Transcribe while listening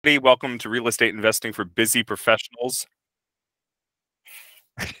Welcome to Real Estate Investing for Busy Professionals.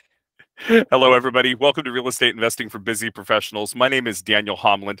 Hello, everybody. Welcome to Real Estate Investing for Busy Professionals. My name is Daniel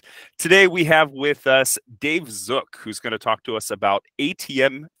Homland. Today we have with us Dave Zook, who's going to talk to us about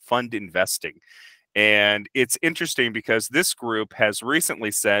ATM Fund investing. And it's interesting because this group has recently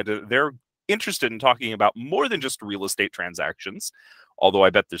said they're interested in talking about more than just real estate transactions, although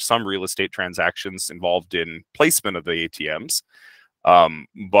I bet there's some real estate transactions involved in placement of the ATMs.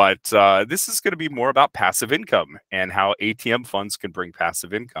 But this is going to be more about passive income and how ATM funds can bring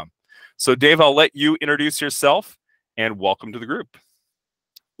passive income. So Dave, I'll let you introduce yourself and welcome to the group.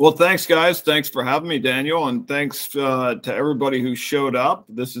 Well, thanks guys. Thanks for having me, Daniel. And thanks to everybody who showed up.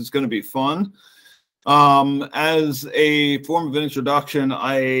 This is going to be fun. As a form of introduction,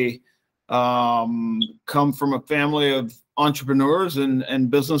 I come from a family of entrepreneurs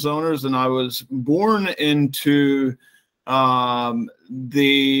and business owners, and I was born into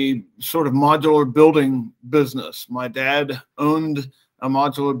the sort of modular building business. My dad owned a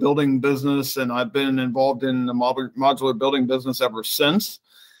modular building business, and I've been involved in the modular building business ever since.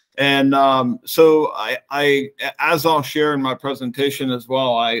 And so I, as I'll share in my presentation as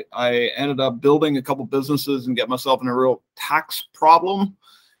well, I ended up building a couple businesses and get myself in a real tax problem,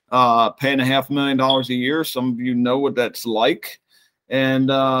 paying $500,000 a year. Some of you know what that's like. And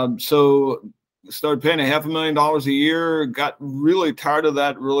so started paying $500,000 a year, got really tired of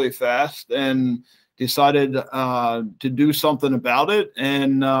that really fast, and decided to do something about it,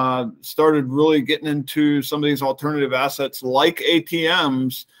 and started really getting into some of these alternative assets like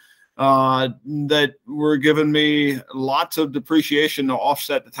ATMs that were giving me lots of depreciation to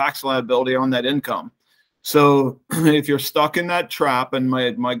offset the tax liability on that income. So if you're stuck in that trap, and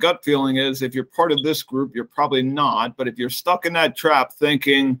my gut feeling is if you're part of this group, you're probably not, but if you're stuck in that trap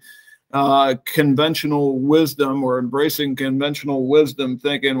thinking conventional wisdom or embracing conventional wisdom,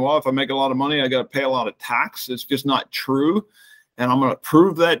 thinking, well, if I make a lot of money, I got to pay a lot of tax. It's just not true. And I'm going to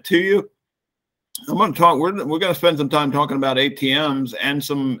prove that to you. I'm going to talk, we're going to spend some time talking about ATMs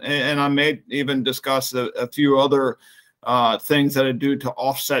and I may even discuss a few other things that I do to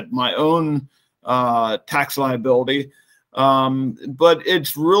offset my own tax liability. But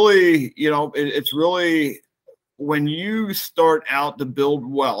it's really, it's really when you start out to build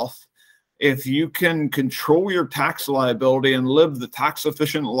wealth, if you can control your tax liability and live the tax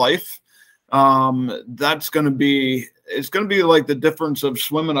efficient life, it's going to be like the difference of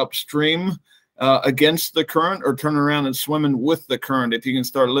swimming upstream against the current or turning around and swimming with the current if you can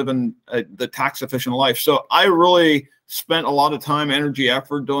start living the tax efficient life. So I really spent a lot of time, energy,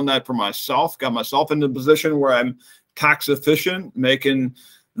 effort doing that for myself, got myself into a position where I'm tax efficient, making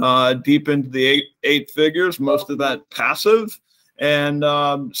deep into the eight figures, most of that passive. And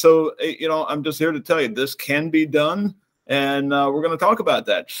so, I'm just here to tell you this can be done, and we're going to talk about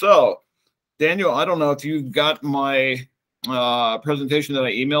that. So, Daniel, I don't know if you got my presentation that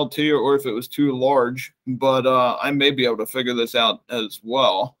I emailed to you or if it was too large, but I may be able to figure this out as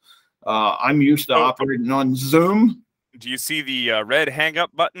well. I'm used to operating on Zoom. Do you see the red hang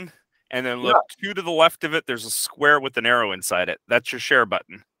up button? And then look to the left of it, there's a square with an arrow inside it. That's your share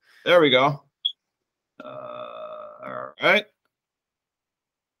button. There we go. All right.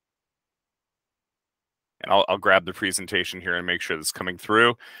 And I'll grab the presentation here and make sure that's coming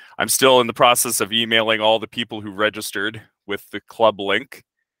through. I'm still in the process of emailing all the people who registered with the club link.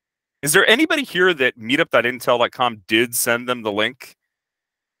 Is there anybody here that meetup.intel.com did send them the link?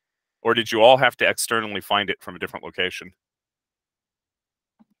 Or did you all have to externally find it from a different location?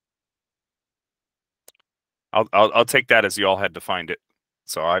 I'll take that as you all had to find it.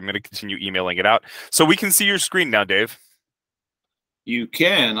 So I'm going to continue emailing it out. So we can see your screen now, Dave. You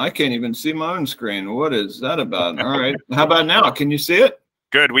can. I can't even see my own screen. What is that about? All right. How about now? Can you see it?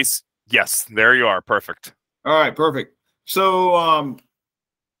 Good. Yes, there you are. Perfect. All right. Perfect. So,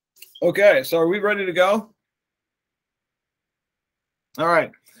 okay. So are we ready to go? All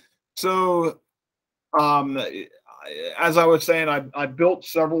right. So, as I was saying, I built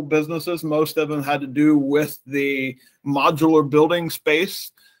several businesses. Most of them had to do with the modular building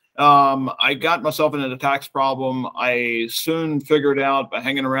space. I got myself into the tax problem. I soon figured out, by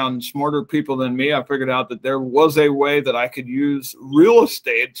hanging around smarter people than me, I figured out that there was a way that I could use real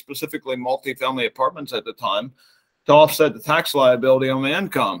estate, specifically multifamily apartments at the time, to offset the tax liability on my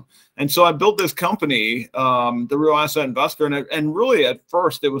income. And so I built this company, the Real Asset Investor, and really at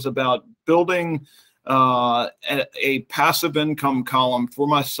first it was about building a passive income column for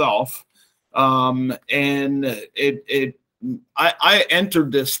myself. I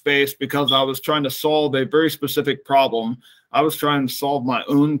entered this space because I was trying to solve a very specific problem. I was trying to solve my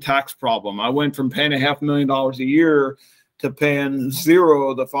own tax problem. I went from paying $500,000 a year to paying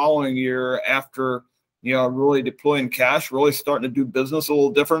zero the following year after, you know, really deploying cash, really starting to do business a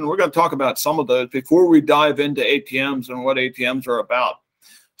little different. We're going to talk about some of those before we dive into ATMs and what ATMs are about.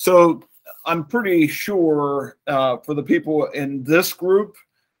 So I'm pretty sure for the people in this group,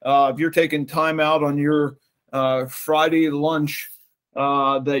 if you're taking time out on your Friday lunch,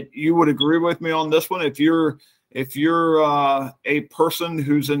 that you would agree with me on this one. If you're a person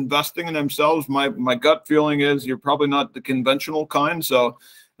who's investing in themselves, my gut feeling is you're probably not the conventional kind. So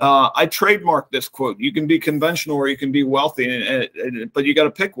I trademarked this quote: "You can be conventional or you can be wealthy, but you got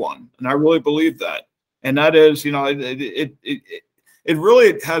to pick one." And I really believe that. And that is, you know, it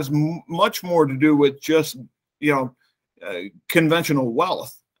really has much more to do with just, you know, conventional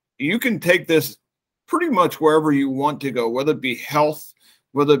wealth. You can take this pretty much wherever you want to go, whether it be health,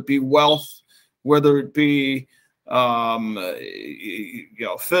 whether it be wealth, whether it be you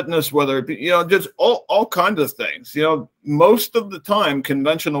know, fitness, whether it be, you know, just all kinds of things. You know, most of the time,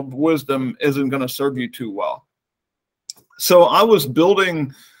 conventional wisdom isn't going to serve you too well. So I was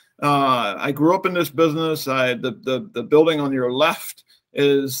building. I grew up in this business. The building on your left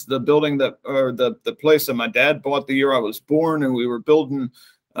is the building that, or the place that my dad bought the year I was born, and we were building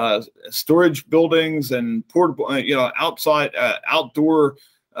storage buildings and portable, you know, outside, outdoor,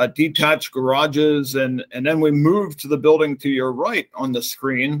 detached garages, and then we moved to the building to your right on the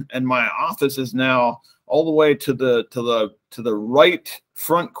screen, and my office is now all the way to the right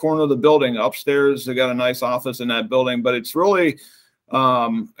front corner of the building. Upstairs, they got a nice office in that building, but it's really,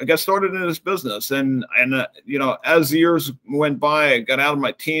 I got started in this business, and you know, as the years went by, I got out of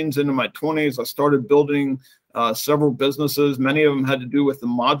my teens into my 20s. I started building several businesses. Many of them had to do with the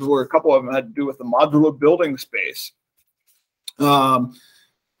modular. A couple of them had to do with the modular building space.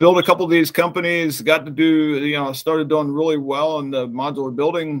 Built a couple of these companies, got to do, you know, started doing really well in the modular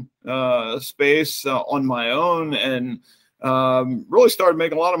building space on my own, and really started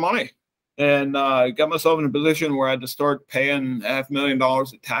making a lot of money. And got myself in a position where I had to start paying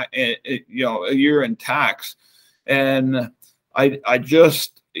 $500,000 you know, a year in tax. And I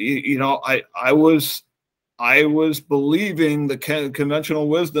just, you know, I was believing the conventional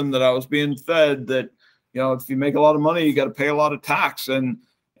wisdom that I was being fed, that, you know, if you make a lot of money, you got to pay a lot of tax. And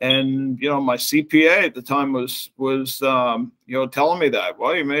you know, my CPA at the time was you know, telling me that,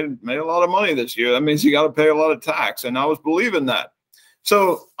 well, you made a lot of money this year. That means you got to pay a lot of tax. And I was believing that.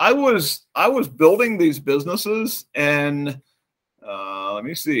 So I was building these businesses, and let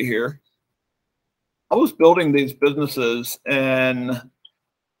me see here. I was building these businesses, and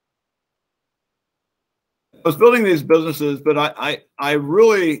but I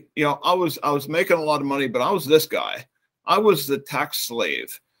really, you know, I was making a lot of money, but I was this guy. I was the tax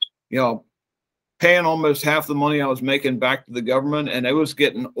slave, you know, paying almost half the money I was making back to the government, and it was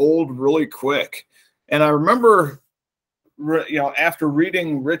getting old really quick. And I remember, you know, after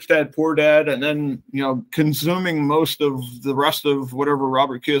reading Rich Dad, Poor Dad, and then, you know, consuming most of the rest of whatever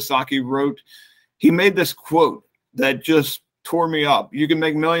Robert Kiyosaki wrote, he made this quote that just tore me up. You can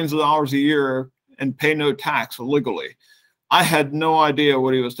make millions of dollars a year and pay no tax legally. I had no idea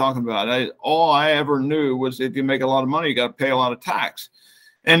what he was talking about. All I ever knew was if you make a lot of money, you got to pay a lot of tax.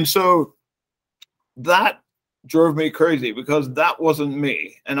 And so that drove me crazy, because that wasn't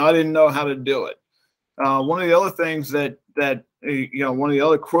me, and I didn't know how to do it. One of the other things that you know, one of the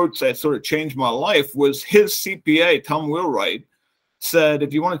other quotes that sort of changed my life was his CPA, Tom Wheelwright, said,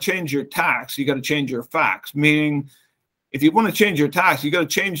 if you want to change your tax, you got to change your facts. Meaning, if you want to change your tax, you got to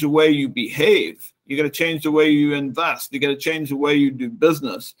change the way you behave. You got to change the way you invest. You got to change the way you do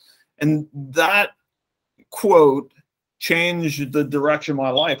business. And that quote changed the direction of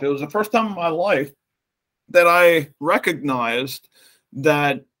my life. It was the first time in my life that I recognized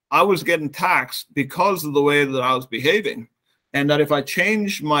that I was getting taxed because of the way that I was behaving, and that if I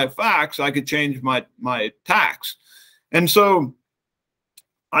changed my facts, I could change my tax. And so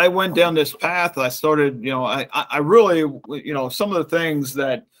I went down this path. I started, you know, I really, you know, some of the things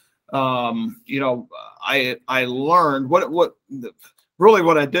that, you know, I learned, really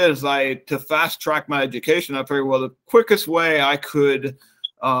what I did is to fast track my education, I figured, well, the quickest way I could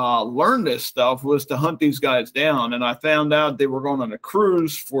learn this stuff was to hunt these guys down. And I found out they were going on a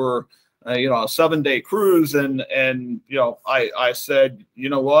cruise for, you know, a 7-day cruise. And, you know, I said, you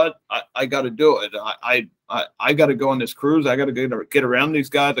know what, I got to do it. I got to go on this cruise. I got to get around these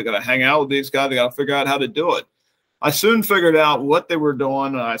guys. I got to hang out with these guys. I got to figure out how to do it. I soon figured out what they were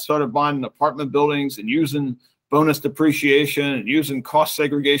doing. And I started buying apartment buildings and using bonus depreciation and using cost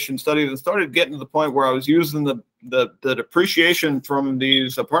segregation studies, and started getting to the point where I was using the depreciation from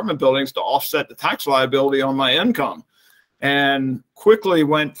these apartment buildings to offset the tax liability on my income, and quickly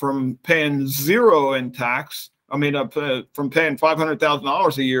went from paying zero in tax I mean, from paying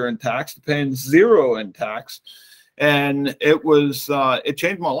 $500,000 a year in tax to paying zero in tax. And it was, it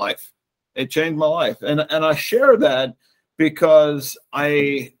changed my life. It changed my life. And I share that because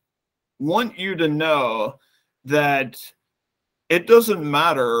I want you to know that it doesn't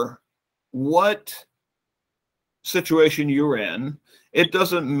matter what situation you're in. It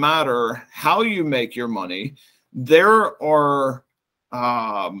doesn't matter how you make your money. There are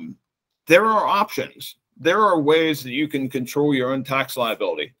options. There are ways that you can control your own tax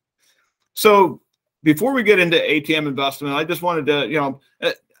liability. So before we get into ATM investment, I just wanted to,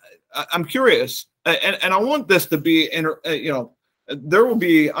 I'm curious, and I want this to be, there will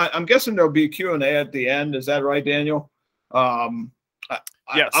be, I'm guessing there'll be Q&A at the end. Is that right, Daniel?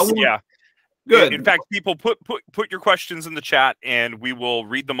 Yes. Yeah. Good. In fact, people put your questions in the chat, and we will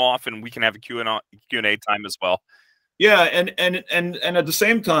read them off, and we can have a Q&A time as well. Yeah, and at the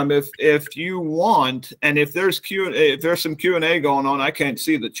same time, if you want, and if there's some Q&A going on, I can't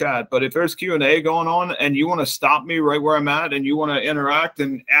see the chat, but if there's Q&A going on and you want to stop me right where I'm at and you want to interact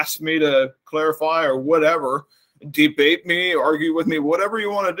and ask me to clarify or whatever, debate me, argue with me, whatever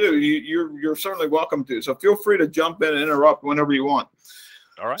you want to do, you're certainly welcome to. So feel free to jump in and interrupt whenever you want.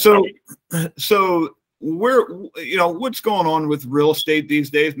 All right. So what's going on with real estate these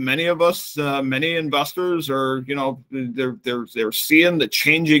days? Many of us, many investors are, they're seeing the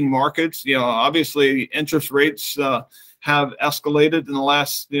changing markets. Obviously interest rates have escalated in the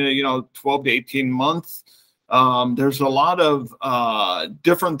last, 12 to 18 months. There's a lot of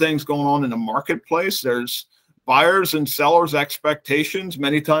different things going on in the marketplace. There's buyers and sellers' expectations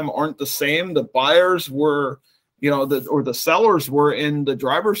many times aren't the same. The buyers were, the sellers were in the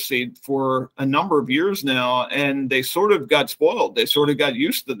driver's seat for a number of years now, and they sort of got spoiled. They sort of got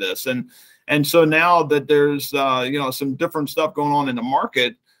used to this. And so now that there's, some different stuff going on in the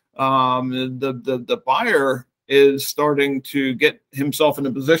market, the buyer is starting to get himself in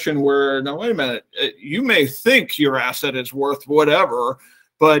a position where, now, wait a minute, you may think your asset is worth whatever,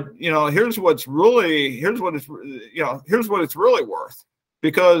 but, here's what it's really worth.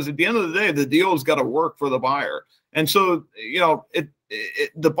 Because at the end of the day, the deal's got to work for the buyer. And so,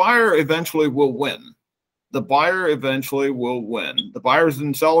 the buyer eventually will win. The buyer eventually will win. The buyers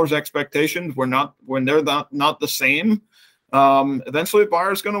and sellers' expectations when they're not the same, eventually the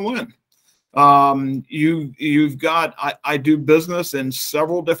buyer's going to win. You've got, I do business in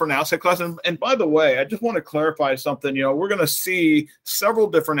several different asset classes. And by the way, I just want to clarify something. We're going to see several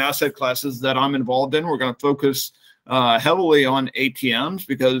different asset classes that I'm involved in. We're going to focus heavily on ATMs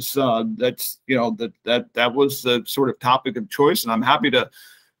because that's that was the sort of topic of choice, and I'm happy to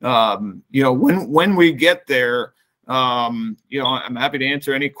when we get there, I'm happy to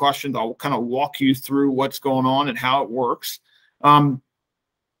answer any questions. I'll kind of walk you through what's going on and how it works.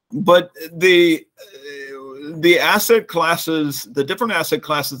 But the asset classes, the different asset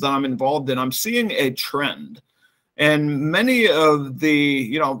classes that I'm involved in, I'm seeing a trend, and many of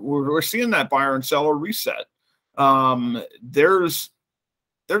the we're seeing that buyer and seller reset. There's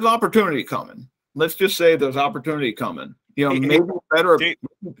opportunity coming. Let's just say there's opportunity coming. Maybe better.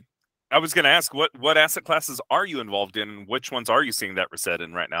 I was going to ask, what asset classes are you involved in, and which ones are you seeing that reset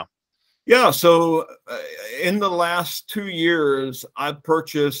in right now? Yeah, so in the last 2 years, I've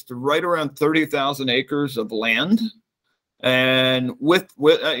purchased right around 30,000 acres of land, and with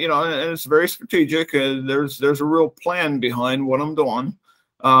and it's very strategic. There's a real plan behind what I'm doing.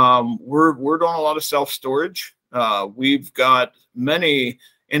 We're doing a lot of self-storage. We've got many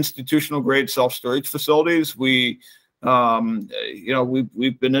institutional grade self-storage facilities. We've been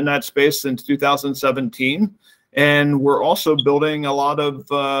in that space since 2017, and we're also building a lot of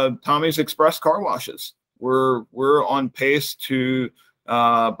Tommy's Express Carwashes. We're on pace to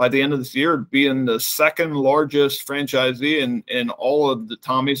by the end of this year being the second largest franchisee in all of the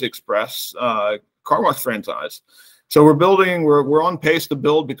Tommy's Express car wash franchise. So we're on pace to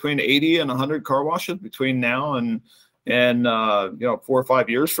build between 80 and 100 car washes between now and 4 or 5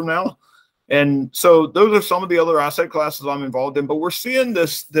 years from now. And so those are some of the other asset classes I'm involved in. But we're seeing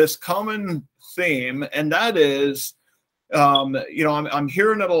this common theme, and that is, I'm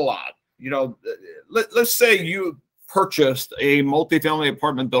hearing it a lot. Let's say you purchased a multifamily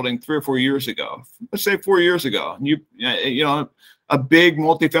apartment building 3 or 4 years ago. Let's say 4 years ago, and a big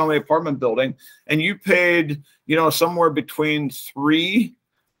multifamily apartment building, and you paid, somewhere between 3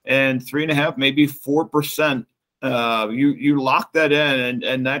 and 3.5%, maybe 4%. You lock that in,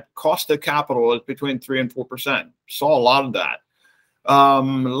 and that cost of capital is between 3 and 4%. Saw a lot of that.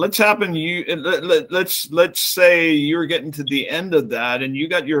 Let's say you're getting to the end of that, and you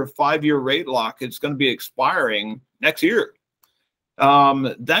got your 5-year rate lock. It's going to be expiring next year.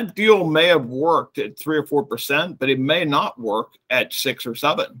 that deal may have worked at 3 or 4%, but it may not work at 6 or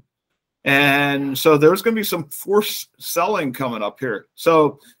 7. And so there's going to be some forced selling coming up here.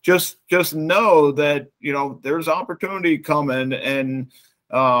 So just know that, you know, there's opportunity coming, and,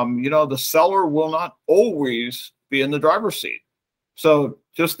 you know, the seller will not always be in the driver's seat. So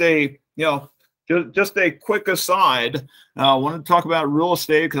just a, you know, just a quick aside. I want to talk about real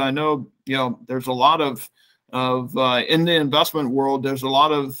estate because I know, you know, there's a lot of in the investment world, there's a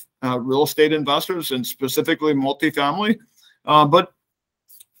lot of real estate investors, and specifically multifamily. But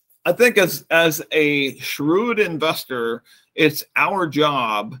I think as a shrewd investor, it's our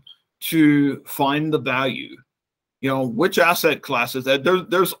job to find the value. You know, which asset classes that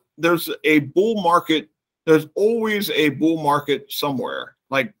there's a bull market. There's always a bull market somewhere.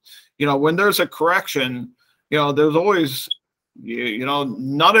 Like, you know, when there's a correction, you know, there's always, you know,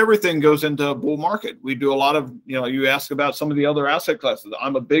 not everything goes into a bull market. We do a lot of, you know, you ask about some of the other asset classes.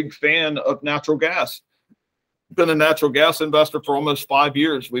 I'm a big fan of natural gas. Been a natural gas investor for almost 5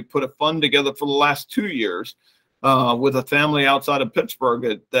 years. We put a fund together for the last 2 years with a family outside of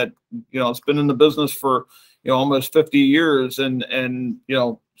Pittsburgh that you know, it's been in the business for, you know, almost 50 years, and you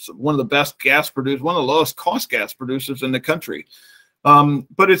know, one of the best gas producers, one of the lowest cost gas producers in the country.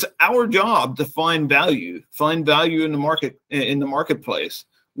 But it's our job to find value in the market, in the marketplace.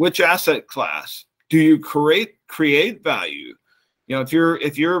 Which asset class do you create value? You know,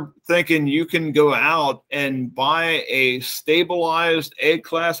 if you're thinking you can go out and buy a stabilized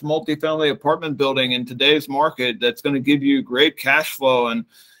A-class multifamily apartment building in today's market that's going to give you great cash flow, and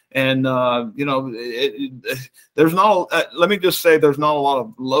you know, there's not, let me just say, there's not a lot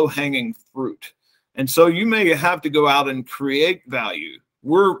of low-hanging fruit. And so you may have to go out and create value.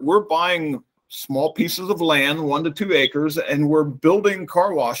 We're buying small pieces of land, 1 to 2 acres, and we're building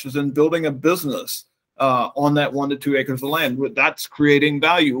car washes and building a business on that 1 to 2 acres of land. That's creating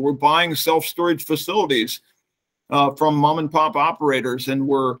value. We're buying self-storage facilities from mom and pop operators, and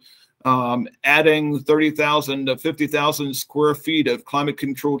we're adding 30,000 to 50,000 square feet of climate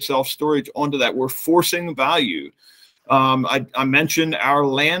controlled self-storage onto that. We're forcing value. I mentioned our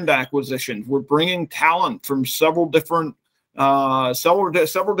land acquisitions. We're bringing talent from several different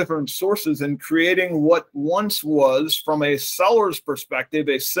sources and creating what once was, from a seller's perspective,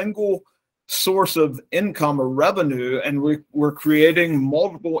 a single source of income or revenue, and we're creating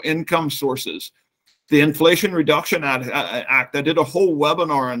multiple income sources. The Inflation Reduction Act, I did a whole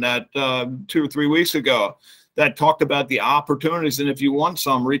webinar on that 2 or 3 weeks ago that talked about the opportunities. And if you want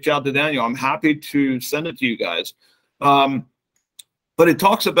some, reach out to Daniel. I'm happy to send it to you guys. But it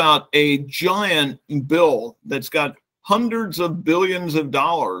talks about a giant bill that's got hundreds of billions of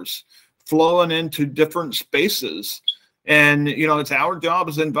dollars flowing into different spaces. And, you know, it's our job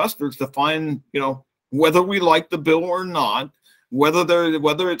as investors to find, you know, whether we like the bill or not,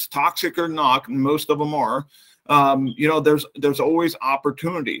 whether it's toxic or not, and most of them are, you know, there's always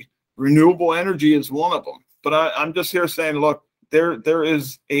opportunity. Renewable energy is one of them. But I'm just here saying, look, there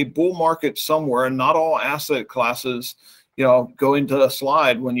is a bull market somewhere, and not all asset classes, you know, go into a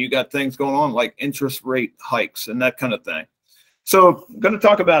slide when you got things going on like interest rate hikes and that kind of thing. So I'm going to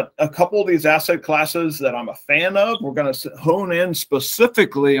talk about a couple of these asset classes that I'm a fan of. We're going to hone in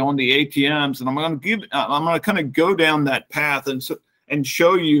specifically on the ATMs, and I'm going to kind of go down that path and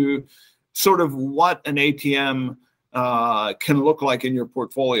show you sort of what an ATM can look like in your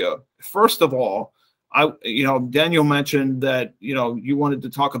portfolio. First of all, you know, Daniel mentioned that, you know, you wanted to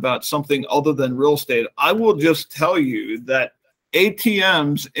talk about something other than real estate. I will just tell you that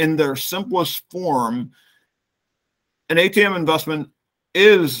ATMs in their simplest form, an ATM investment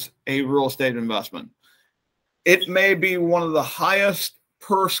is a real estate investment. It may be one of the highest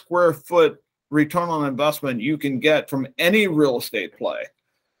per square foot return on investment you can get from any real estate play.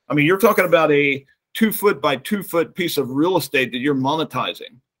 I mean, you're talking about a 2 foot by 2 foot piece of real estate that you're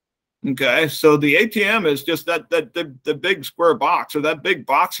monetizing. Okay, so the ATM is just the big square box, or that big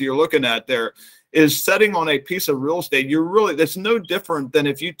box you're looking at there is setting on a piece of real estate. That's no different than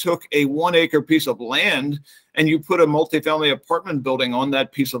if you took a 1 acre piece of land and you put a multifamily apartment building on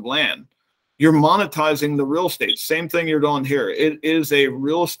that piece of land. You're monetizing the real estate. Same thing you're doing here. It is a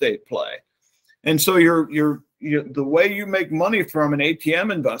real estate play. And so the way you make money from an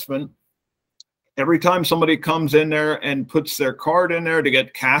ATM investment, every time somebody comes in there and puts their card in there to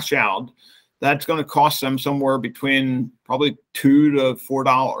get cash out, that's going to cost them somewhere between probably $2 to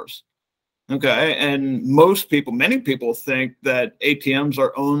 $4. Okay. And many people think that ATMs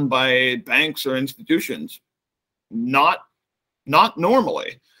are owned by banks or institutions. Not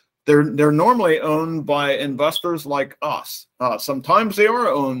normally. they're normally owned by investors like us. Sometimes they are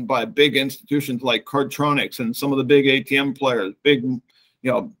owned by big institutions like Cardtronics and some of the big ATM players, big,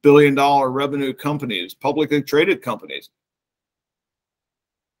 billion-dollar revenue companies, publicly traded companies.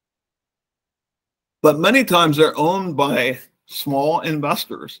 But many times they're owned by small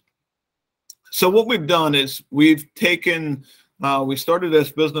investors. So what we've done is we've taken, we started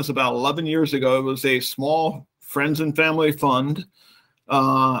this business about 11 years ago. It was a small friends and family fund.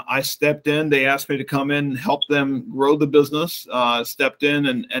 I stepped in. They asked me to come in and help them grow the business. Stepped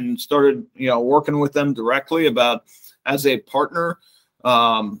in and started, working with them directly as a partner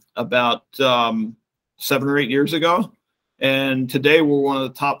about 7 or 8 years ago. And today we're one of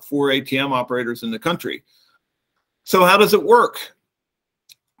the top 4 ATM operators in the country. So how does it work?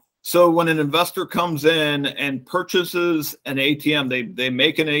 So when an investor comes in and purchases an ATM, they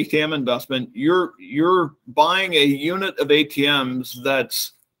make an ATM investment, you're buying a unit of ATMs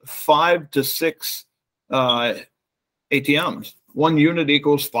that's 5 to 6 ATMs. One unit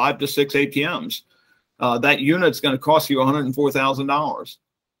equals 5 to 6 ATMs. That unit's going to cost you $104,000.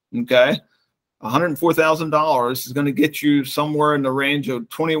 Okay. $104,000 is going to get you somewhere in the range of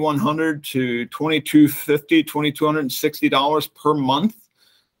 $2,100 to $2,250, $2,260 per month.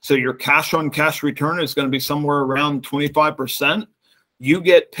 So your cash on cash return is going to be somewhere around 25%. You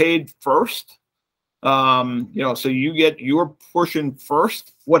get paid first. So you get your portion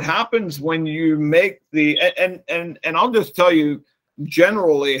first. What happens when you make and I'll just tell you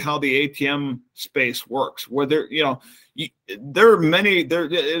generally how the ATM space works, whether, there are many,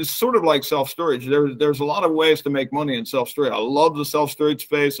 it's sort of like self-storage. There's a lot of ways to make money in self-storage. I love the self-storage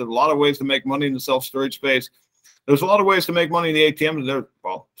space. There's a lot of ways to make money in the self-storage space. There's a lot of ways to make money in the ATM.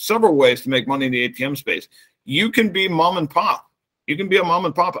 Well, several ways to make money in the ATM space. You can be mom and pop. You can be a mom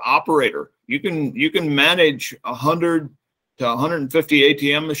and pop operator. You can manage 100 to 150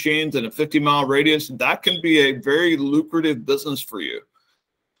 ATM machines in a 50-mile radius. That can be a very lucrative business for you.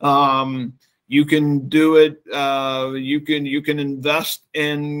 You can do it. You can invest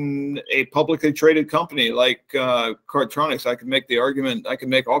in a publicly traded company like Cardtronics. I can make the argument. I can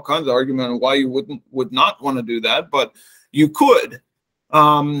make all kinds of argument on why you would not want to do that, but you could.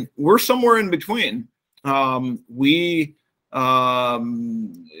 We're somewhere in between. We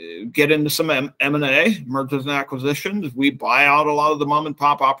get into some M&A, mergers and acquisitions. We buy out a lot of the mom and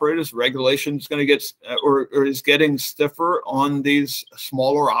pop operators. Regulation is going to get or is getting stiffer on these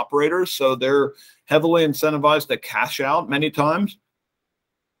smaller operators, so they're heavily incentivized to cash out many times.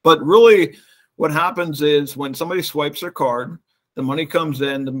 But really, what happens is when somebody swipes their card, the money comes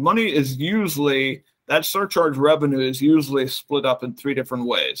in. The money is usually, that surcharge revenue is usually split up in 3 different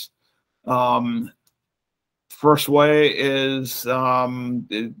ways. First way is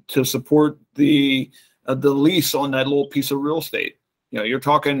to support the lease on that little piece of real estate. You're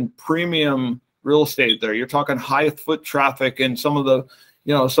talking premium real estate there. You're talking high foot traffic and some of the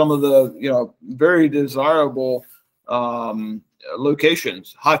very desirable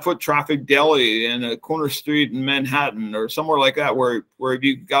locations. High foot traffic deli in a corner street in Manhattan or somewhere like that, where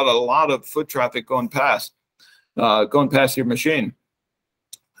you got a lot of foot traffic going past your machine.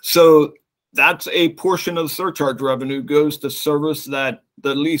 So that's a portion of the surcharge revenue goes to service the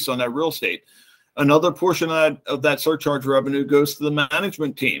lease on that real estate. Another portion of that surcharge revenue goes to the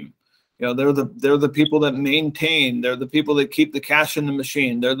management team. They're the people that maintain. They're the people that keep the cash in the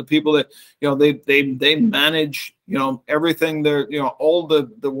machine. They're the people that they manage everything. They're all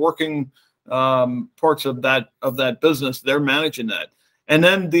the working parts of that business. They're managing that. And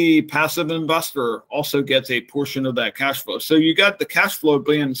then the passive investor also gets a portion of that cash flow. So you got the cash flow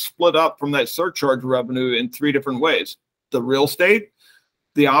being split up from that surcharge revenue in 3 different ways: the real estate,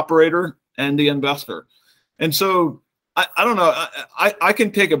 the operator, and the investor. And so I don't know. I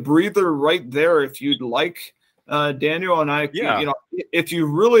can take a breather right there if you'd like, Daniel. And if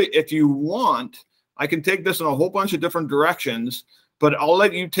you want, I can take this in a whole bunch of different directions. But I'll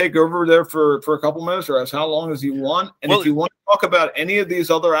let you take over there for a couple minutes or as how long as you want. And if you want to talk about any of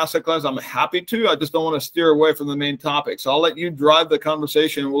these other asset classes, I'm happy to. I just don't want to steer away from the main topic. So I'll let you drive the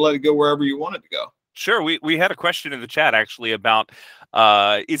conversation and we'll let it go wherever you want it to go. Sure. We had a question in the chat actually about,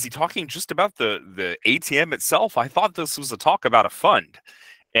 is he talking just about the ATM itself? I thought this was a talk about a fund.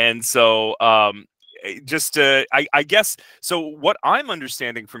 And so I guess, so what I'm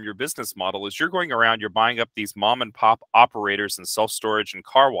understanding from your business model is you're going around, you're buying up these mom and pop operators and self-storage and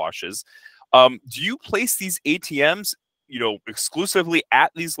car washes. Do you place these ATMs, exclusively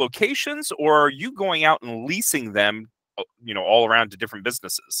at these locations, or are you going out and leasing them, all around to different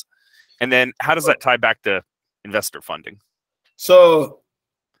businesses? And then how does that tie back to investor funding? So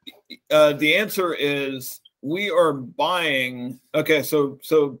the answer is we are buying. Okay. So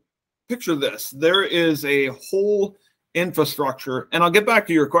picture this. There is a whole infrastructure, and I'll get back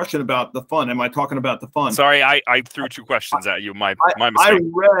to your question about the fund. Am I talking about the fund? Sorry, I threw two questions at you. My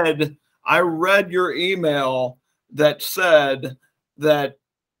mistake. I read your email that said that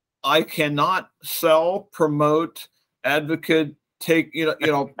I cannot sell, promote, advocate,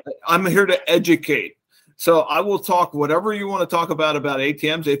 I'm here to educate. So I will talk whatever you want to talk about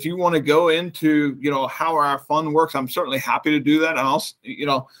ATMs. If you want to go into, how our fund works, I'm certainly happy to do that.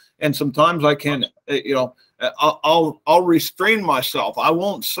 And and sometimes I can, I'll restrain myself. I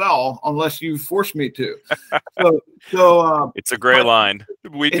won't sell unless you force me to. So it's a gray line.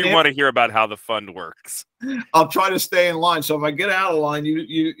 We do want to hear about how the fund works. I'll try to stay in line. So if I get out of line,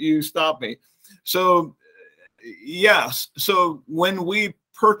 you stop me. So yes. So when we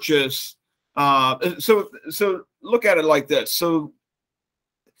purchase, so look at it like this. So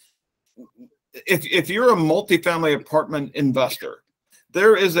if you're a multifamily apartment investor,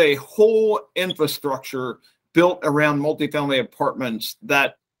 there is a whole infrastructure built around multifamily apartments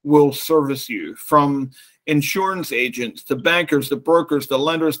that will service you, from insurance agents to bankers to brokers to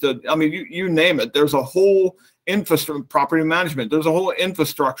lenders to, you name it. There's a whole infrastructure, property management. There's a whole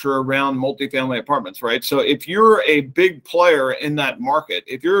infrastructure around multifamily apartments, right? So if you're a big player in that market,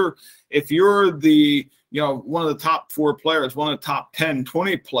 if you're the, one of the top 4 players, one of the top 10,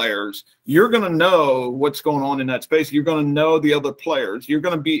 20 players, you're going to know what's going on in that space. You're going to know the other players. You're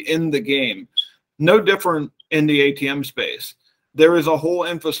going to be in the game. No different in the ATM space. There is a whole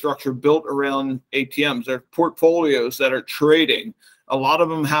infrastructure built around ATMs. There are portfolios that are trading. A lot of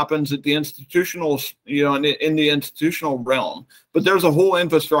them happens at the institutional, in the institutional realm, but there's a whole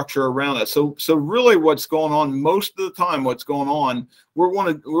infrastructure around it. So really what's going on most of the time, we're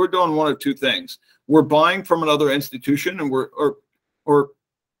doing one of two things. We're buying from another institution, and we're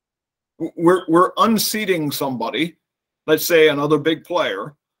unseating somebody. Let's say another big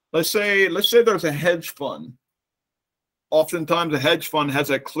player. Let's say there's a hedge fund. Oftentimes a hedge fund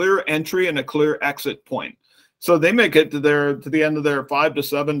has a clear entry and a clear exit point. So they may get to the end of their 5 to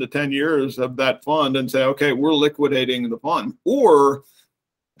 7 to 10 years of that fund and say, okay, we're liquidating the fund. Or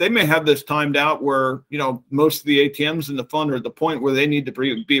they may have this timed out where, most of the ATMs in the fund are at the point where they need to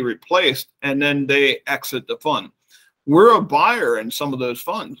be replaced, and then they exit the fund. We're a buyer in some of those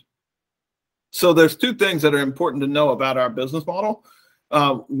funds. So there's two things that are important to know about our business model.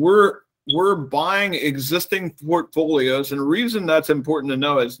 We're buying existing portfolios, and the reason that's important to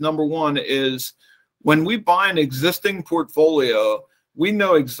know is, number one is, when we buy an existing portfolio, we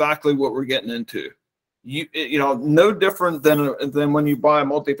know exactly what we're getting into. No different than when you buy a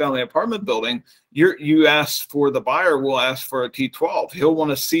multifamily apartment building. The buyer will ask for a T12. He'll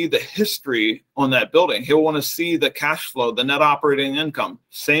want to see the history on that building. He'll want to see the cash flow, the net operating income.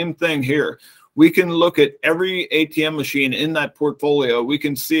 Same thing here. We can look at every ATM machine in that portfolio. We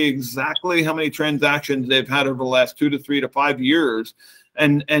can see exactly how many transactions they've had over the last 2 to 3 to 5 years,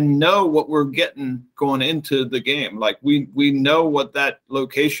 and know what we're getting going into the game. Like we know what that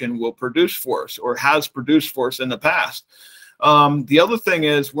location will produce for us, or has produced for us in the past. The other thing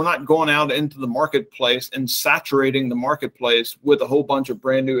is, we're not going out into the marketplace and saturating the marketplace with a whole bunch of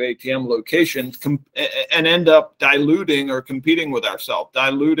brand new ATM locations and end up diluting or competing with ourselves,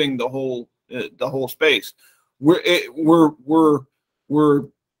 diluting the whole space. We're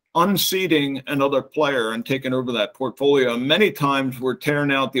unseating another player and taking over that portfolio. Many times we're tearing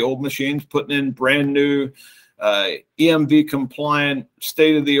out the old machines, putting in brand new EMV compliant,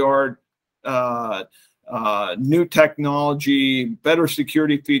 state-of-the-art, new technology, better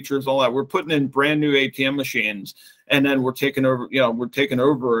security features, all that. We're putting in brand new ATM machines, and then we're taking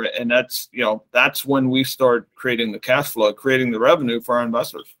over, and that's when we start creating the cash flow, creating the revenue for our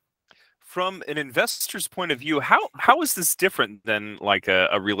investors. From an investor's point of view, how is this different than like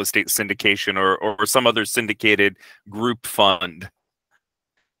a real estate syndication or some other syndicated group fund?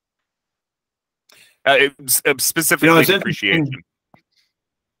 Specifically depreciation.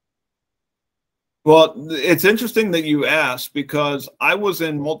 Well, it's interesting that you asked, because I was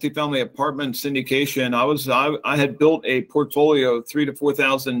in multifamily apartment syndication. I had built a portfolio of 3,000 to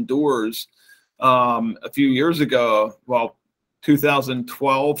 4,000 doors a few years ago. Well,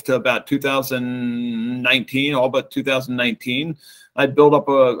 2012 to about 2019, all but 2019, I built up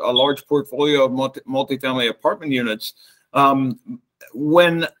a large portfolio of multifamily apartment units.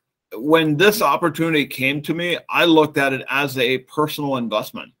 When this opportunity came to me, I looked at it as a personal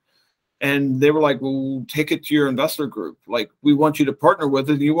investment. And they were like, well, take it to your investor group. Like, we want you to partner with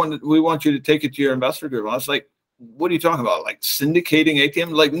it. We want you to take it to your investor group. And I was like, what are you talking about? Like syndicating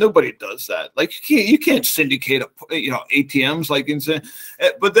ATM? Like, nobody does that. Like, you can't syndicate, ATMs. Like,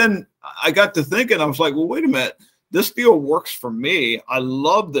 but then I got to thinking, I was like, well, wait a minute. this deal works for me. I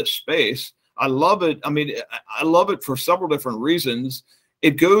love this space. I love it. I mean, I love it for several different reasons.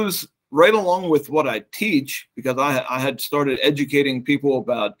 It goes right along with what I teach, because I had started educating people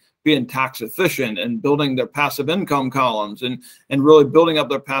about being tax efficient and building their passive income columns and really building up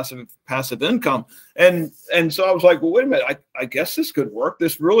their passive income. And so I was like, well, wait a minute, I guess this could work.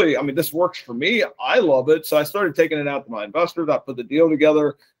 This really, I mean, this works for me. I love it. So I started taking it out to my investors. I put the deal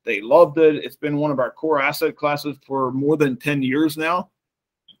together. They loved it. It's been one of our core asset classes for more than 10 years now.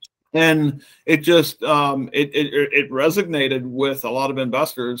 And it just, it resonated with a lot of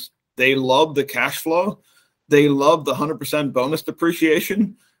investors. They love the cash flow. They love the 100% bonus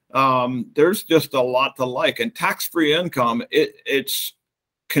depreciation. There's just a lot to like. And tax-free income, it's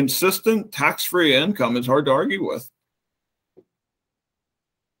consistent tax-free income is hard to argue with.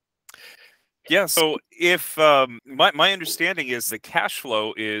 Yeah. So if my understanding is the cash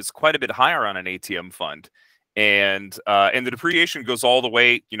flow is quite a bit higher on an ATM fund, and the depreciation goes all the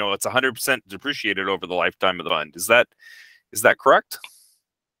way, you know, it's 100% depreciated over the lifetime of the fund. Is that correct?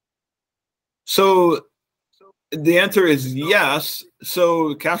 So the answer is yes.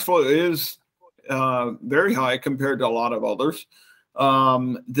 So cash flow is very high compared to a lot of others.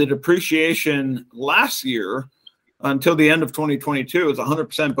 The depreciation last year until the end of 2022 is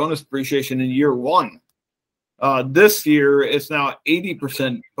 100% bonus depreciation in year one. This year, it's now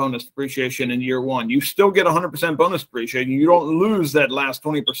 80% bonus depreciation in year one. You still get 100% bonus depreciation. You don't lose that last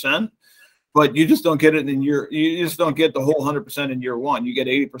 20%, but you just don't get it you just don't get the whole 100% in year one. You get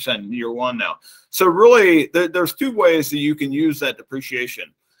 80% in year one now. So really, there's two ways that you can use that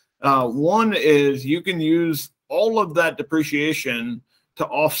depreciation. One is you can use all of that depreciation to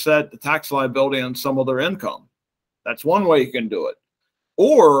offset the tax liability on some other income. That's one way you can do it.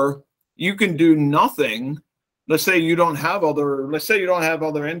 Or you can do nothing. Let's say you don't have other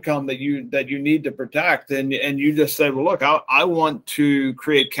income that you need to protect, and you just say, well, look, I want to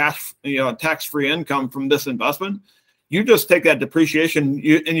create cash, tax-free income from this investment. You just take that depreciation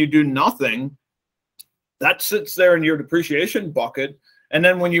and you do nothing. That sits there in your depreciation bucket, and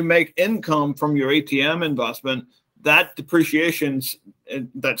then when you make income from your ATM investment, that depreciation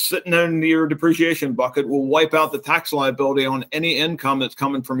that's sitting in your depreciation bucket will wipe out the tax liability on any income that's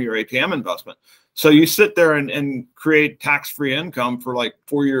coming from your ATM investment. So you sit there and create tax-free income for like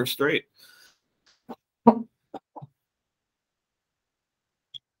 4 years straight. So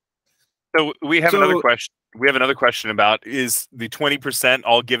we have another question. We have another question about, is the 20%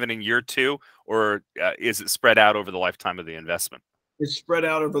 all given in year two, or is it spread out over the lifetime of the investment? It's spread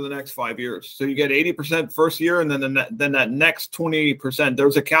out over the next 5 years. So you get 80% first year, and then that next 20%.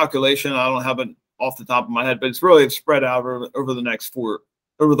 There's a calculation. I don't have it off the top of my head, but it's spread out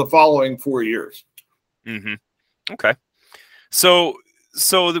over the following 4 years. Mm-hmm. Okay. So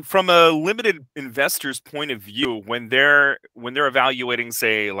from a limited investor's point of view, when they're evaluating,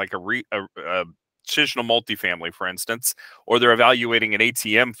 say, like a traditional multifamily, for instance, or they're evaluating an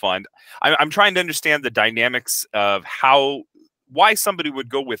ATM fund, I'm trying to understand the dynamics of why somebody would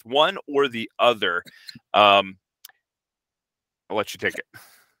go with one or the other. I'll let you take it.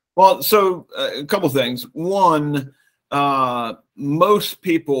 Well, so a couple things. One, most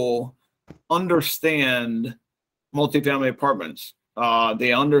people understand multifamily apartments.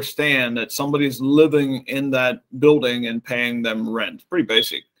 They understand that somebody's living in that building and paying them rent. Pretty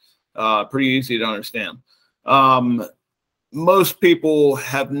basic, pretty easy to understand. Most people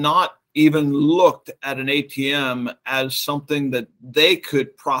have not even looked at an ATM as something that they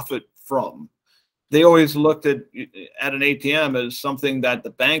could profit from. They always looked at an ATM as something that the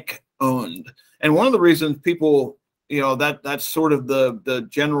bank owned. And one of the reasons people, that's sort of the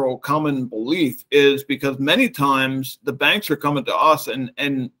general common belief, is because many times the banks are coming to us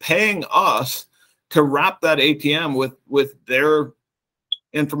and paying us to wrap that ATM with their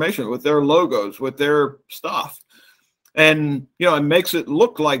information, with their logos, with their stuff. And it makes it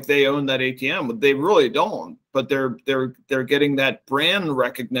look like they own that ATM, but they really don't. But they're getting that brand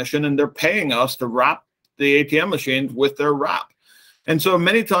recognition, and they're paying us to wrap the ATM machines with their wrap. And so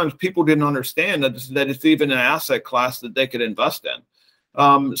many times people didn't understand that it's even an asset class that they could invest in.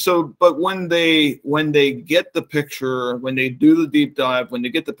 But when they get the picture, when they do the deep dive, when they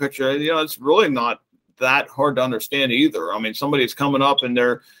get the picture, it's really not that hard to understand either. I mean, somebody's coming up and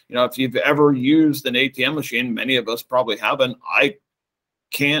they're, if you've ever used an ATM machine, many of us probably haven't. I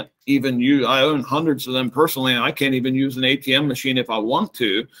can't even use, I own hundreds of them personally, and I can't even use an ATM machine if I want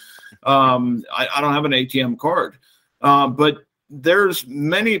to. I don't have an ATM card. But there's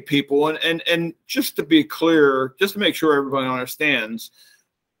many people, and just to be clear, just to make sure everybody understands,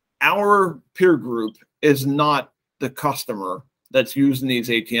 our peer group is not the customer that's using these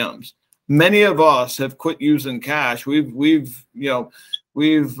ATMs. many of us have quit using cash. We've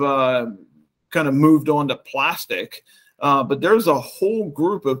kind of moved on to plastic, but there's a whole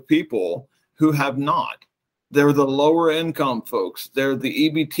group of people who have not. They're the lower income folks. They're the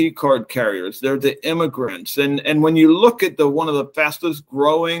EBT card carriers. They're the immigrants. And when you look at one of the fastest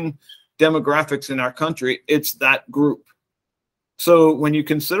growing demographics in our country, it's that group. So when you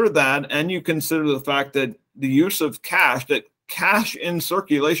consider that, and you consider the fact that the use of cash, that cash in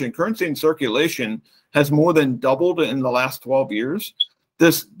circulation, currency in circulation, has more than doubled in the last 12 years,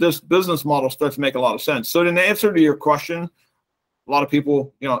 this business model starts to make a lot of sense. So in answer to your question, a lot of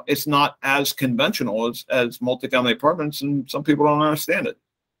people, it's not as conventional as multifamily apartments, and some people don't understand it.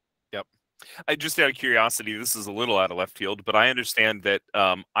 Yep. I just out of curiosity, this is a little out of left field, but I understand that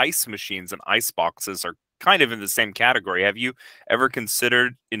ice machines and ice boxes are kind of in the same category. Have you ever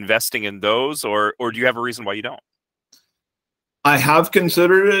considered investing in those, or do you have a reason why you don't? I have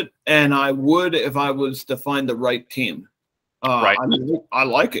considered it, and I would if I was to find the right team. Right. I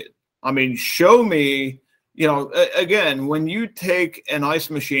like it. I mean, show me. Again, when you take an ice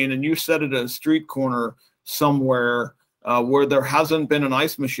machine and you set it at a street corner somewhere where there hasn't been an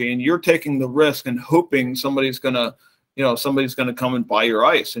ice machine, you're taking the risk and hoping somebody's gonna come and buy your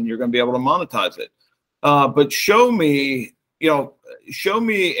ice, and you're gonna be able to monetize it. But show me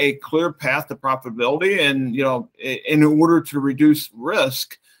a clear path to profitability, and in order to reduce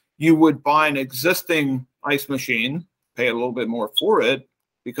risk, you would buy an existing ice machine, pay a little bit more for it,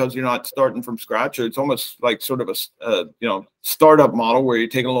 because you're not starting from scratch. Or it's almost like sort of a startup model where you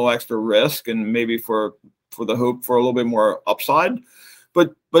take a little extra risk, and maybe for the hope for a little bit more upside.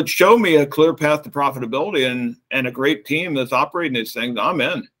 But show me a clear path to profitability and a great team that's operating these things. I'm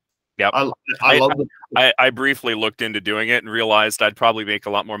in. Yep. I love it. I briefly looked into doing it and realized I'd probably make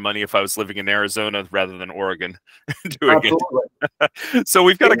a lot more money if I was living in Arizona rather than Oregon doing Absolutely. it. So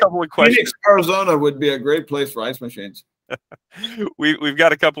we've got a couple of questions. Phoenix, Arizona would be a great place for ice machines. We've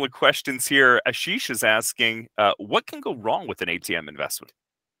got a couple of questions here. Ashish is asking, what can go wrong with an ATM investment?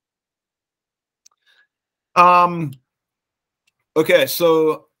 Okay,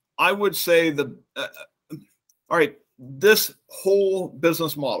 so I would say all right, this whole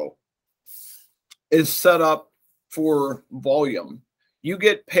business model is set up for volume. You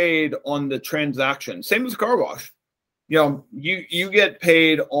get paid on the transaction, same as a car wash. You get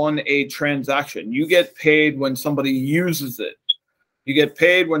paid on a transaction. You get paid when somebody uses it. You get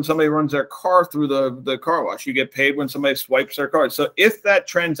paid when somebody runs their car through the car wash. You get paid when somebody swipes their card. So if that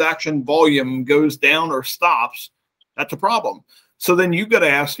transaction volume goes down or stops, that's a problem. So then you've got to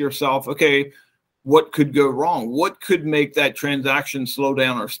ask yourself, okay, what could go wrong? What could make that transaction slow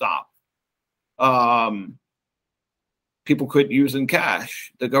down or stop? People quit using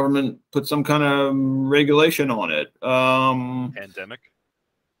cash. The government put some kind of regulation on it. Pandemic.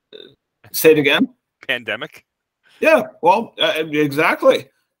 Say it again. Pandemic. Yeah, well, exactly.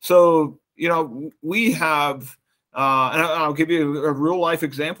 So, we have, and I'll give you a real life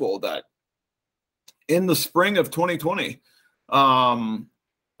example of that. In the spring of 2020,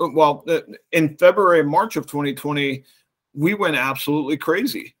 in February, March of 2020, we went absolutely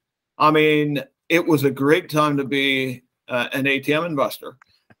crazy. I mean, it was a great time to be an ATM investor.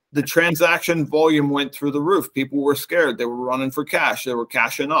 The transaction volume went through the roof. People were scared. They were running for cash. They were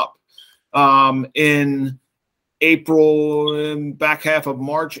cashing up. In April, back half of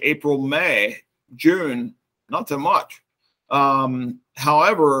March, April, May, June, not so much.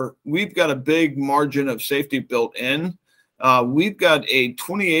 However, we've got a big margin of safety built in. We've got a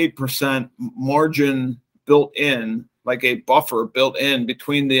 28% margin built in, like a buffer built in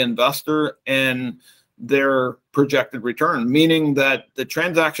between the investor and their projected return, meaning that the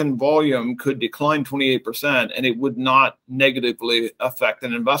transaction volume could decline 28% and it would not negatively affect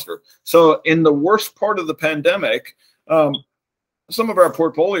an investor. So in the worst part of the pandemic, some of our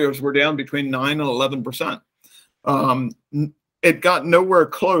portfolios were down between 9 and 11%. It got nowhere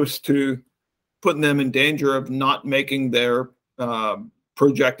close to putting them in danger of not making their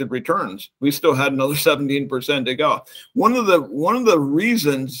projected returns. We still had another 17% to go. One of the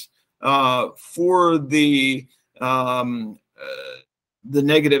reasons for the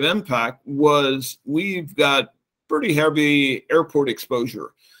negative impact was we've got pretty heavy airport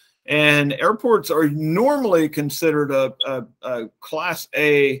exposure, and airports are normally considered a Class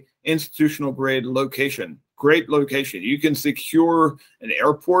A institutional grade location. Great location. You can secure an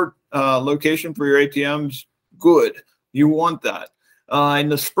airport location for your ATMs. Good. You want that. In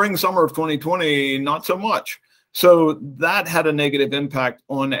the spring, summer of 2020, not so much. So that had a negative impact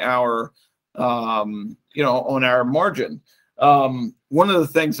on our, on our margin. One of the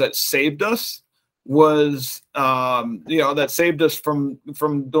things that saved us was, that saved us from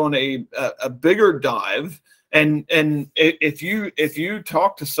doing a bigger dive. And if you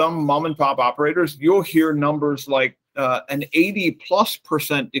talk to some mom and pop operators, you'll hear numbers like an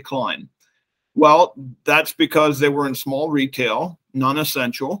 80+% decline. Well, that's because they were in small retail,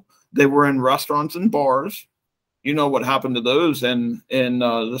 non-essential. They were in restaurants and bars. You know what happened to those in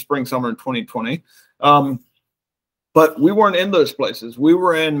the spring, summer in 2020. But we weren't in those places. We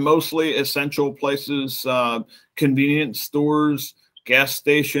were in mostly essential places, convenience stores, gas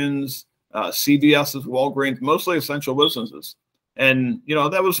stations, CVS's, Walgreens, mostly essential businesses. And,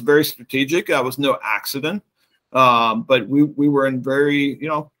 that was very strategic. That was no accident. But we were in very,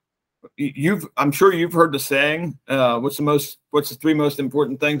 I'm sure you've heard the saying, what's the three most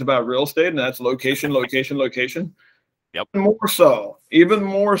important things about real estate? And that's location, location, location. Yep. Even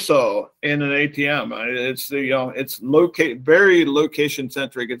more so in an ATM. It's very location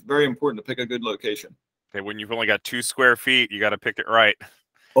centric. It's very important to pick a good location. Okay, when you've only got 2 square feet, you got to pick it right.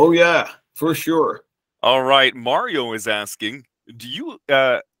 Oh yeah, for sure. All right, Mario is asking,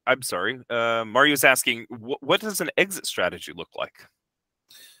 Mario's asking, what does an exit strategy look like?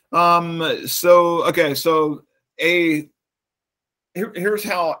 Here's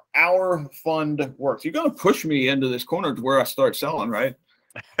how our fund works. You're going to push me into this corner to where I start selling, right?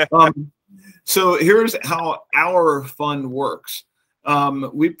 So here's how our fund works.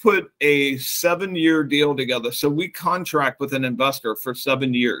 We put a 7-year deal together. So we contract with an investor for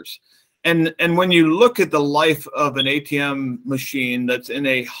 7 years. And when you look at the life of an ATM machine that's in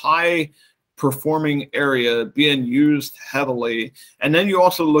a high performing area being used heavily, and then you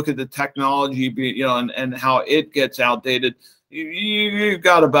also look at the technology, and how it gets outdated, you've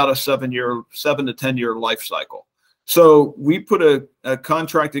got about a 7 to 10 year life cycle. So we put a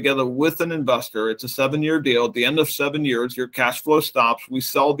contract together with an investor. It's a 7-year deal. At the end of 7 years, your cash flow stops. We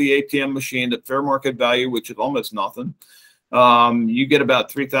sell the ATM machine at fair market value, which is almost nothing. You get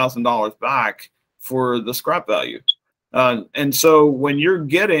about $3,000 back for the scrap value. And so when you're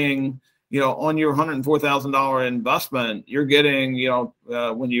getting, on your $104,000 investment, you're getting,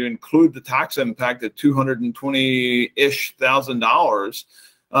 when you include the tax impact at $220-ish thousand,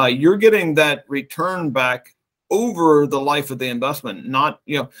 you're getting that return back over the life of the investment. Not,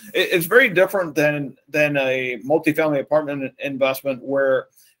 it's very different than a multifamily apartment investment where,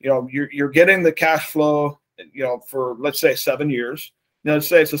 you're getting the cash flow, for, let's say, 7 years. Let's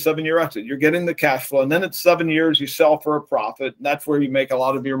say it's a 7-year exit. You're getting the cash flow, and then it's 7 years, you sell for a profit. And that's where you make a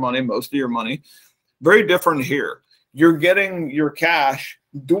lot of your money, most of your money. Very different here. You're getting your cash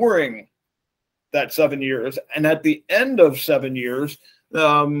during that 7 years, and at the end of 7 years,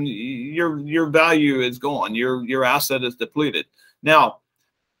 your value is gone. Your asset is depleted. Now,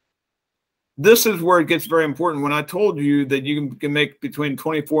 this is where it gets very important. When I told you that you can make between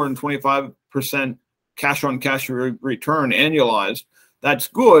 24 and 25% cash on cash return annualized, that's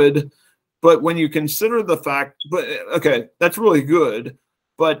good. But when you consider the fact, that's really good,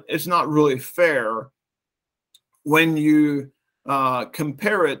 but it's not really fair when you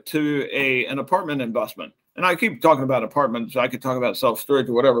compare it to an apartment investment. And I keep talking about apartments. I could talk about self-storage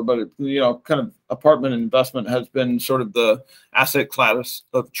or whatever, but kind of apartment investment has been sort of the asset class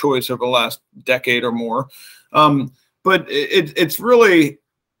of choice over the last decade or more. But it's really,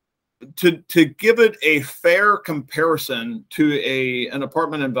 to give it a fair comparison to an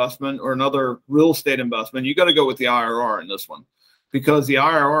apartment investment or another real estate investment, you got to go with the IRR in this one, because the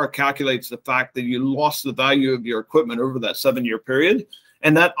IRR calculates the fact that you lost the value of your equipment over that 7-year period,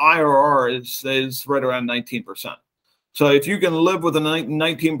 and that IRR is right around 19%. So if you can live with a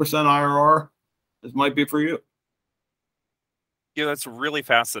 19% IRR, this might be for you. Yeah, that's really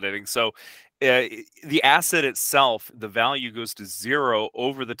fascinating. So the asset itself, the value goes to 0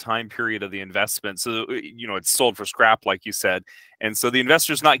 over the time period of the investment. So, it's sold for scrap, like you said. And so the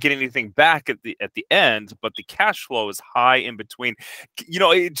investor's not getting anything back at the end, but the cash flow is high in between.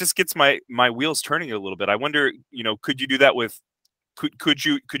 It just gets my wheels turning a little bit. I wonder, could you do that with, could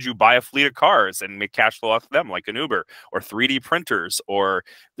you buy a fleet of cars and make cash flow off of them, like an Uber, or 3D printers, or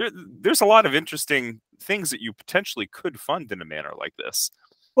there's a lot of interesting things that you potentially could fund in a manner like this.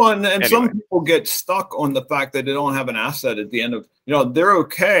 Well, and anyway, some people get stuck on the fact that they don't have an asset at the end of, they're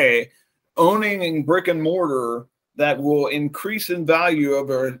okay owning brick and mortar that will increase in value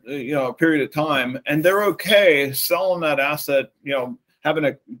over, a period of time. And they're okay selling that asset, having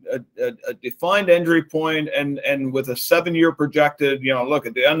a defined entry point and with a 7-year projected, look,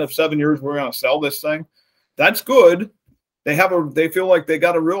 at the end of 7 years, we're going to sell this thing. That's good. They feel like they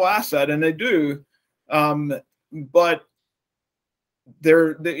got a real asset, and they do. But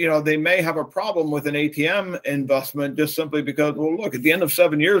they may have a problem with an ATM investment just simply because, well, look, at the end of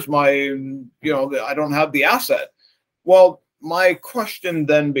 7 years, I don't have the asset. Well, my question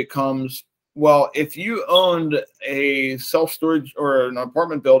then becomes, well, if you owned a self-storage or an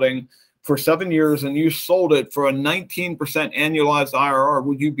apartment building for 7 years and you sold it for a 19% annualized IRR,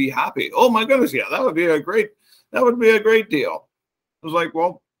 would you be happy? Oh my goodness, yeah, that would be a great deal. I was like,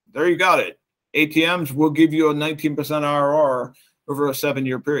 well, there you got it. ATMs will give you a 19% IRR over a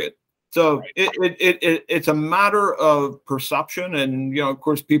 7-year period. So it's a matter of perception, and of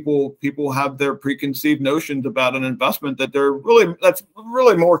course, people have their preconceived notions about an investment that's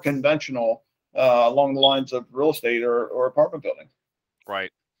really more conventional along the lines of real estate or apartment building.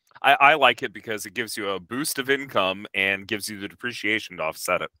 Right. I like it because it gives you a boost of income and gives you the depreciation to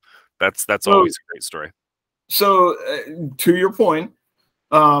offset it. That's always a great story. So to your point,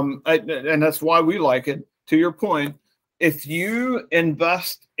 and that's why we like it. To your point, if you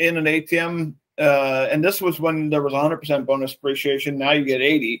invest in an ATM, and this was when there was 100% bonus depreciation, now you get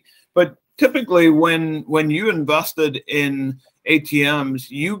 80. But typically, when you invested in ATMs,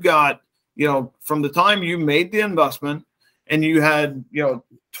 you got from the time you made the investment, and you had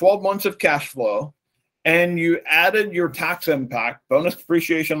 12 months of cash flow, and you added your tax impact, bonus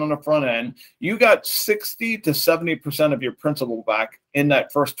depreciation on the front end, you got 60 to 70% of your principal back in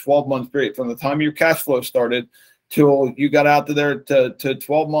that first 12-month period. From the time your cash flow started till you got out there to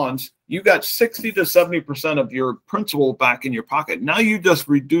 12 months, you got 60 to 70% of your principal back in your pocket. Now you just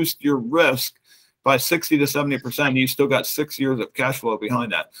reduced your risk by 60 to 70%. You still got 6 years of cash flow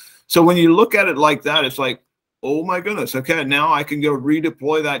behind that. So when you look at it like that, it's like, oh my goodness, okay, now I can go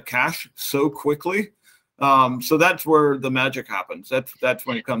redeploy that cash so quickly. So that's where the magic happens. That's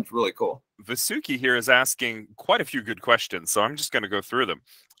when it becomes really cool. Vasuki here is asking quite a few good questions, so I'm just going to go through them.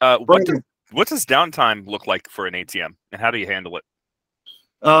 What does downtime look like for an ATM, and how do you handle it?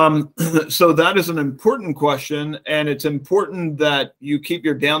 So that is an important question, and it's important that you keep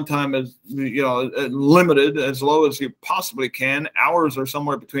your downtime as limited, as low as you possibly can. Hours are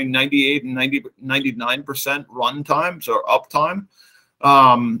somewhere between 98 and 99% run times or uptime.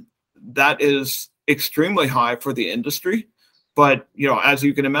 That is extremely high for the industry, but as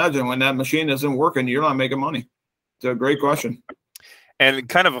you can imagine, when that machine isn't working, you're not making money. It's a great question. And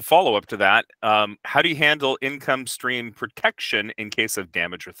kind of a follow-up to that, how do you handle income stream protection in case of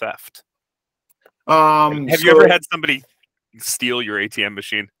damage or theft? Have you ever had somebody steal your ATM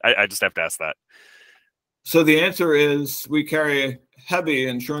machine? I just have to ask that. So the answer is we carry a heavy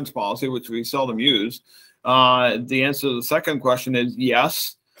insurance policy, which we seldom use. The answer to the second question is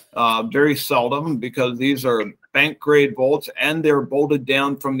yes, very seldom, because these are bank grade bolts and they're bolted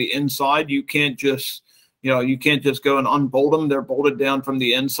down from the inside. You can't just go and unbolt them. They're bolted down from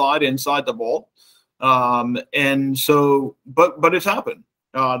the inside the bolt. And so, but it's happened.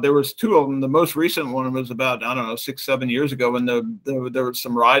 There was 2 of them. The most recent one was about, I don't know, 6-7 years ago when there was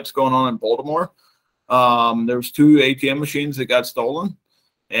some riots going on in Baltimore. There was 2 ATM machines that got stolen.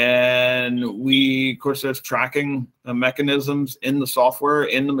 And of course, there's tracking mechanisms in the software,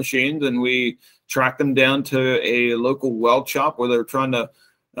 in the machines, and we tracked them down to a local weld shop where they're trying to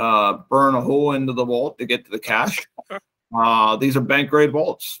burn a hole into the vault to get to the cash. These are bank grade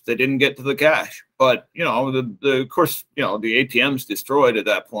vaults. They didn't get to the cash, but of course, the ATM's destroyed at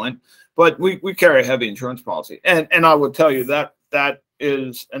that point. But we carry a heavy insurance policy, and I would tell you that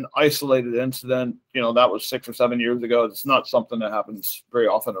is an isolated incident. That was 6 or 7 years ago. It's not something that happens very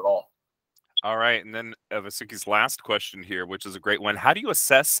often at all. All right, and then Vasuki's last question here, which is a great one. How do you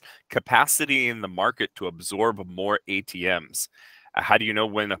assess capacity in the market to absorb more ATMs? How do you know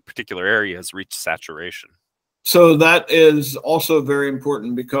when a particular area has reached saturation? So that is also very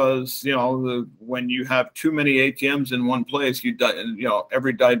important because when you have too many ATMs in one place,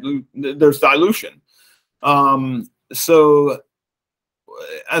 there's dilution. So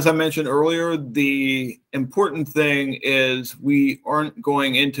as I mentioned earlier, the important thing is we aren't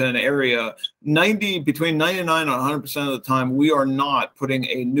going into an area between 99 and 100% of the time. We are not putting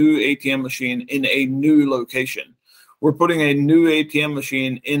a new ATM machine in a new location. We're putting a new ATM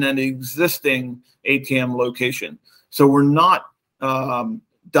machine in an existing ATM location. So we're not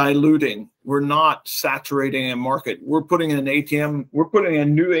diluting. We're not saturating a market. We're putting a new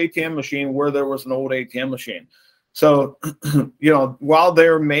ATM machine where there was an old ATM machine. So, while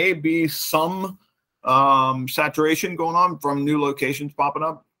there may be some saturation going on from new locations popping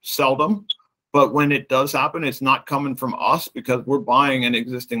up, seldom, but when it does happen, it's not coming from us because we're buying an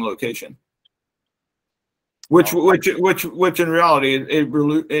existing location. Which in reality,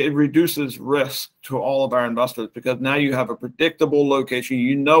 it reduces risk to all of our investors because now you have a predictable location.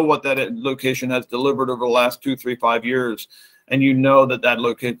 You know what that location has delivered over the last 2, 3, 5 years, and you know that that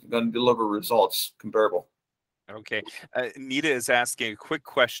location is going to deliver results comparable. Okay. Nita is asking a quick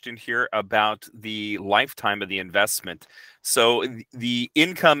question here about the lifetime of the investment. So the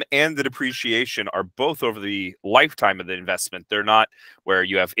income and the depreciation are both over the lifetime of the investment. They're not where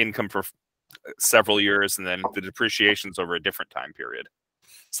you have income for several years and then the depreciation's over a different time period.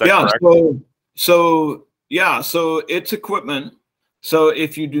 Is that correct? So it's equipment. So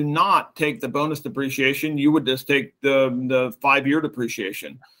if you do not take the bonus depreciation, you would just take the 5-year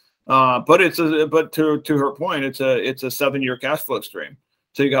depreciation. But to her point, it's a 7-year cash flow stream.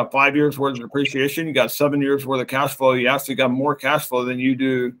 So you got 5 years worth of depreciation, you got 7 years worth of cash flow. You actually got more cash flow than you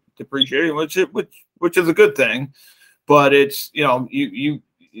do depreciation, which is a good thing. But it's, you know, you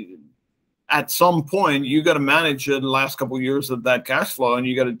at some point you got to manage the last couple of years of that cash flow, and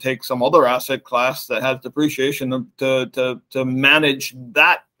you got to take some other asset class that has depreciation to manage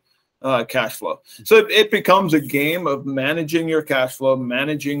that cash flow. So it becomes a game of managing your cash flow,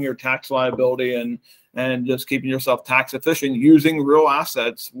 managing your tax liability, and just keeping yourself tax efficient using real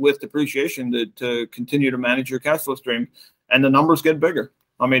assets with depreciation to continue to manage your cash flow stream. And the numbers get bigger.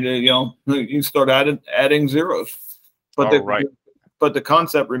 I mean, you know, you start adding zeros, but the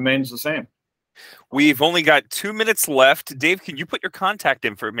concept remains the same. We've only got 2 minutes left. Dave, can you put your contact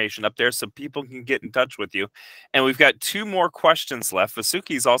information up there so people can get in touch with you? And we've got 2 more questions left.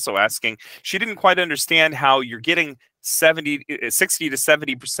 Vasuki's also asking, she didn't quite understand how you're getting 60 to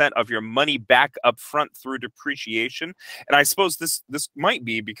 70% of your money back up front through depreciation. And I suppose this might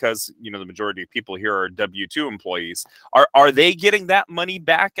be because, you know, the majority of people here are W-2 employees. Are they getting that money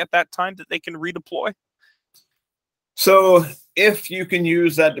back at that time that they can redeploy? So if you can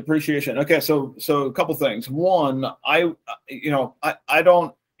use that depreciation, okay. So a couple things. One, I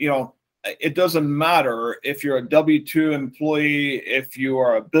don't, you know, it doesn't matter if you're a W-2 employee, if you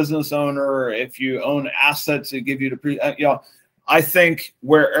are a business owner, if you own assets that give you you know, I think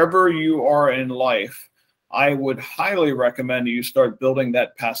wherever you are in life, I would highly recommend you start building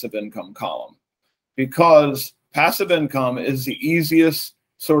that passive income column, because passive income is the easiest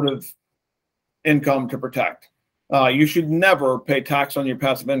sort of income to protect. You should never pay tax on your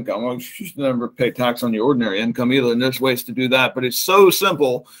passive income. Well, you should never pay tax on your ordinary income either, and there's ways to do that. But it's so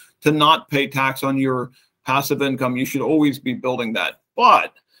simple to not pay tax on your passive income. You should always be building that.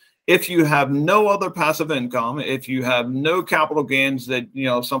 But if you have no other passive income, if you have no capital gains, that, you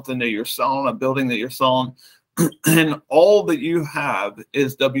know, something that you're selling, a building that you're selling, and all that you have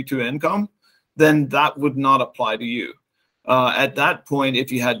is W-2 income, then that would not apply to you. At that point,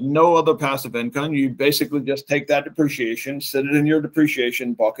 if you had no other passive income, you basically just take that depreciation, sit it in your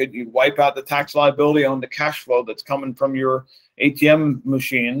depreciation bucket. You wipe out the tax liability on the cash flow that's coming from your ATM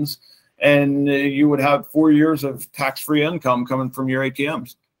machines, and you would have 4 years of tax-free income coming from your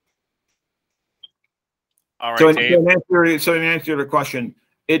ATMs. All right, so Dave. in answer to the question,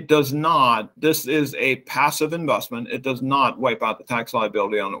 it does not. This is a passive investment. It does not wipe out the tax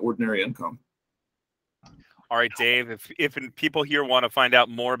liability on ordinary income. All right, Dave, if people here want to find out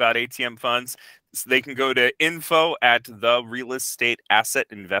more about ATM funds, they can go to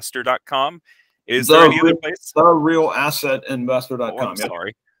info@therealestateassetinvestor.com. Is there any other place? Therealassetinvestor.com. Oh, I'm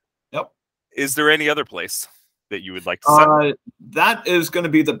sorry. Yep. Is there any other place that you would like to send? That is going to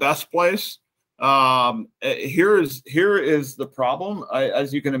be the best place. Here is the problem.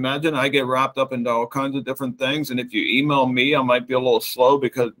 As you can imagine, I get wrapped up into all kinds of different things. And if you email me, I might be a little slow,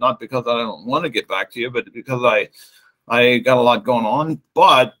 not because I don't want to get back to you, but because I got a lot going on.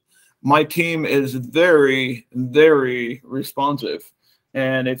 But my team is very, very responsive.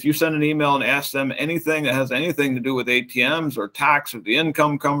 And if you send an email and ask them anything that has anything to do with ATMs or tax or the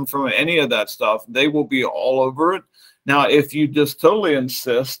income coming from any of that stuff, they will be all over it. Now, if you just totally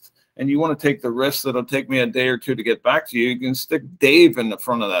insist and you want to take the risk that it'll take me a day or two to get back to you, you can stick Dave in the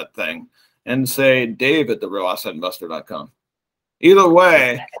front of that thing and say Dave at therealassetinvestor.com. Either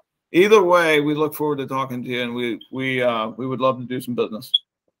way, we look forward to talking to you, and we would love to do some business.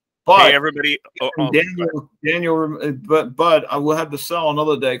 But hey, everybody, Daniel, but I will have to sell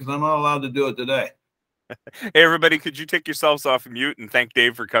another day because I'm not allowed to do it today. Hey, everybody, could you take yourselves off mute and thank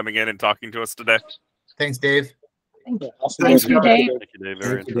Dave for coming in and talking to us today? Thanks, Dave. Thank you, Thanks, Dave. Thank you, Dave.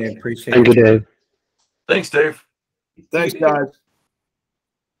 Thank you, Dave. Appreciate Thank it. you, Dave. Thanks, Dave. Thanks, guys.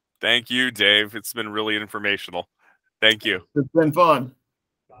 Thank you, Dave. It's been really informational. Thank you. It's been fun.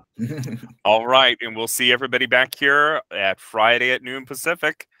 All right, and we'll see everybody back here at Friday at noon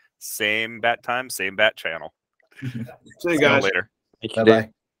Pacific. Same bat time, same bat channel. See you guys later. Thank you, Dave.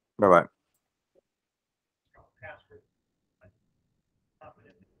 Bye-bye. Bye-bye.